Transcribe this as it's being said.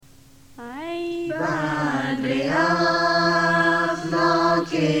بدر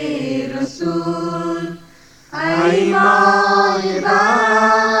افلاک-I-Rasul، ای ماه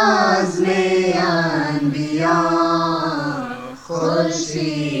بزم انبیا،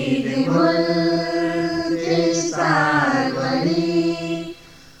 خورشید ملک سروری،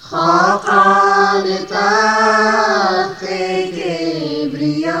 خاقان تخت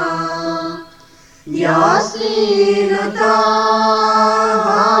کبریا. یاسین و طه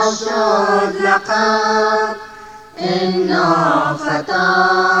شد لقب، انا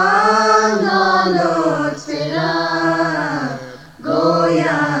فتحنا لطف رب.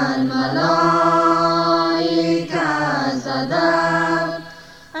 گویند ملائک از ادب،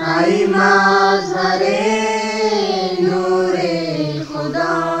 ای مظهر نور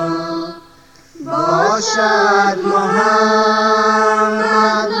خدا. باشد محمد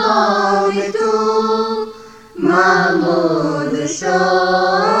نام تو، محمود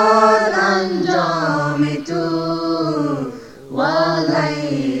شد انجام تو. و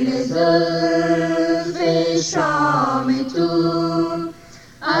لیل زلف شام تو،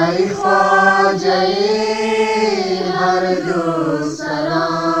 ای خواجه هر دو سرا.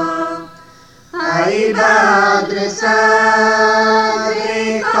 ای بدر صدر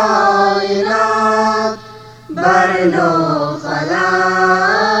کائنات، بر نو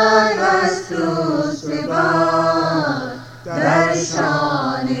فلک است و ثبات. در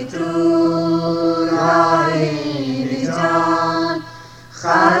شان تو راه نجات،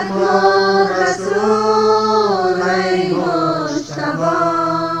 ختم الرسول ای مجتبی.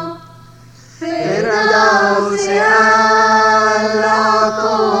 فردوس اعلی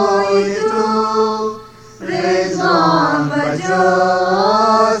کوی تو، رضوان و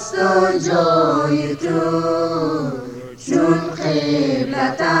جست و جوی تو. چون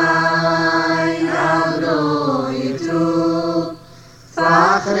قبلتین ابروی تو،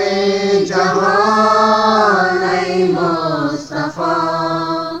 فخر جهان ای مصطفی.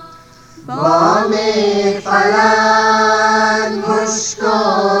 بام فلک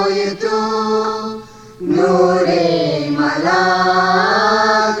مشکوی تو، نور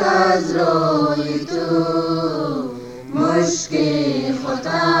ملک از روی تو. مشک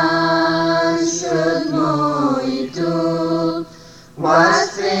ختن شد موی تو،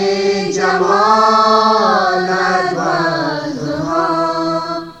 وصف جمالت والضحی.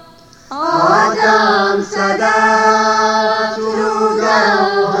 آدم صدف تو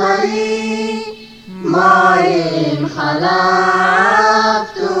گوهری، ماییم خلف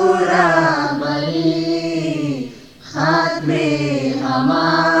تو رهبری. ختم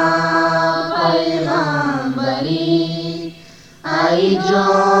همه پیغمبری، ای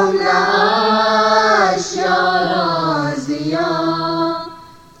جمله اشیا را ضیا.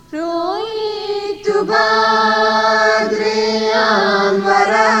 روی تو بدر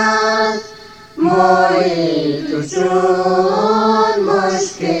انور است، موی تو چون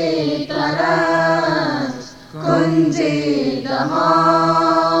مشک تر است. کنج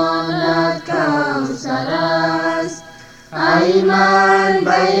دهانت کوثر است، ای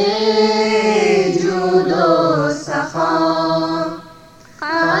منبع جود و سخا.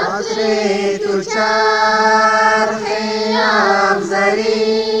 قصر تو چرخ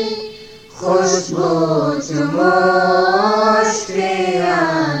ابزری، خوشبو چو مشک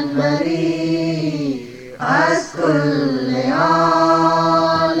انبری. از کل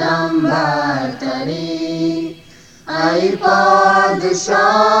عالم برتری، ای پادشاه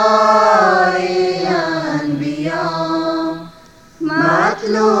انبیا.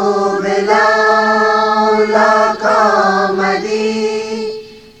 مطلوب لولاک آمدی،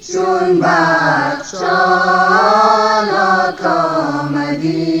 چون بخشایش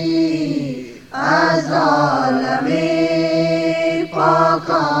آمدی. از عالم پاک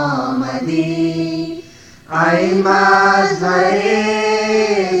آمدی، ای مظهر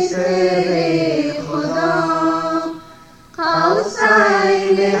سر خدا.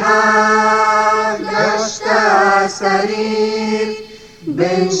 قوسین حق گشت از طریق،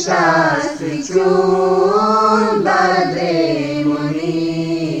 بنشست چون بدر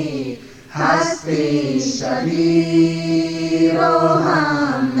منیر. هستی شبیه و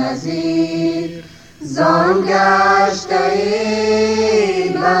هم نظیر، زان گشته ای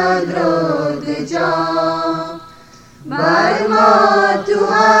بدر و دجا. بر ما تو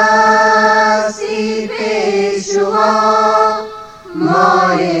هستی پیشوا،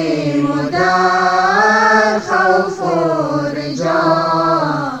 ماییم و در خوف و رجا.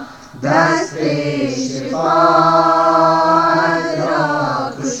 دست شفاعت را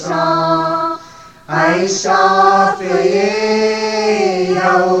گشا، ای شافع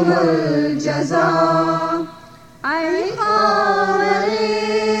یوم الجزا. ای خاور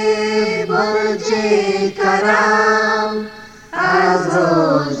برج کرم از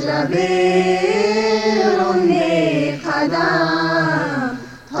حجره بیرون قدم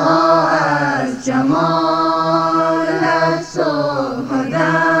تا از جمالت صبح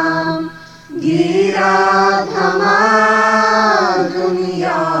دم گیرد همه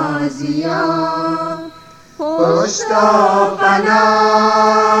دنیا زیان پشت و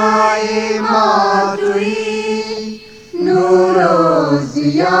پناه ما تویی نور و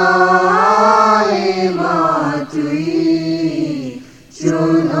ضیای ما تویی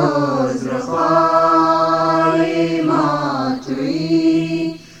چون عذرخواه ما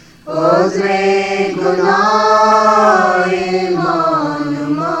تویی عذر گناه ما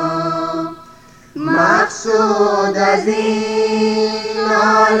نما مقصود از این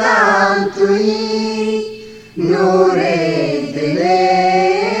عالم تویی نور دل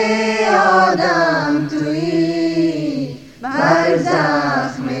آدم تویی بر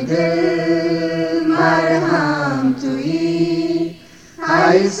زخم دل مرهم تویی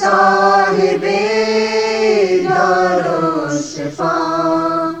ای صاحب دار و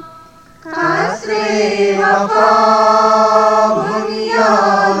شفا قصر وفا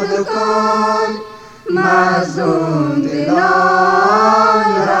بنیاد کن مظلوم دلان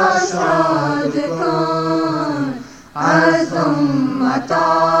را شاد کن از امتانت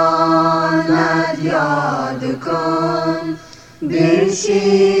یاد کن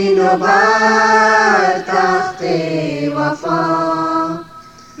بنشین و بر تخت وفا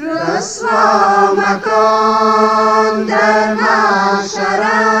رسوا مکن در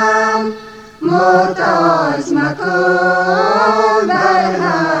محشرم محتاج مکن بر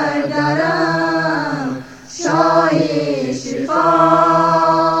هر درم شاه شفاعت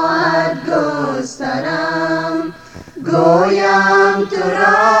گسترم گویم تو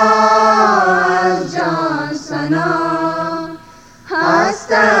را از جان ثنا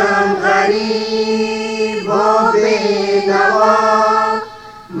هستم غریب و بینوا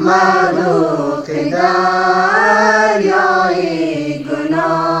مغرق دریای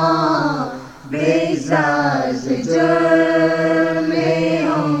گناه بگذر ز جرم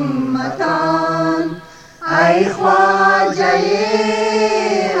امتان ای خواجه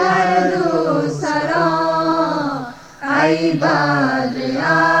هر دو سرا ای بدر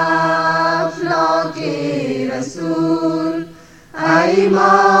افلاک رسول ای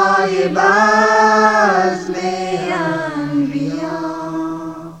مای بزم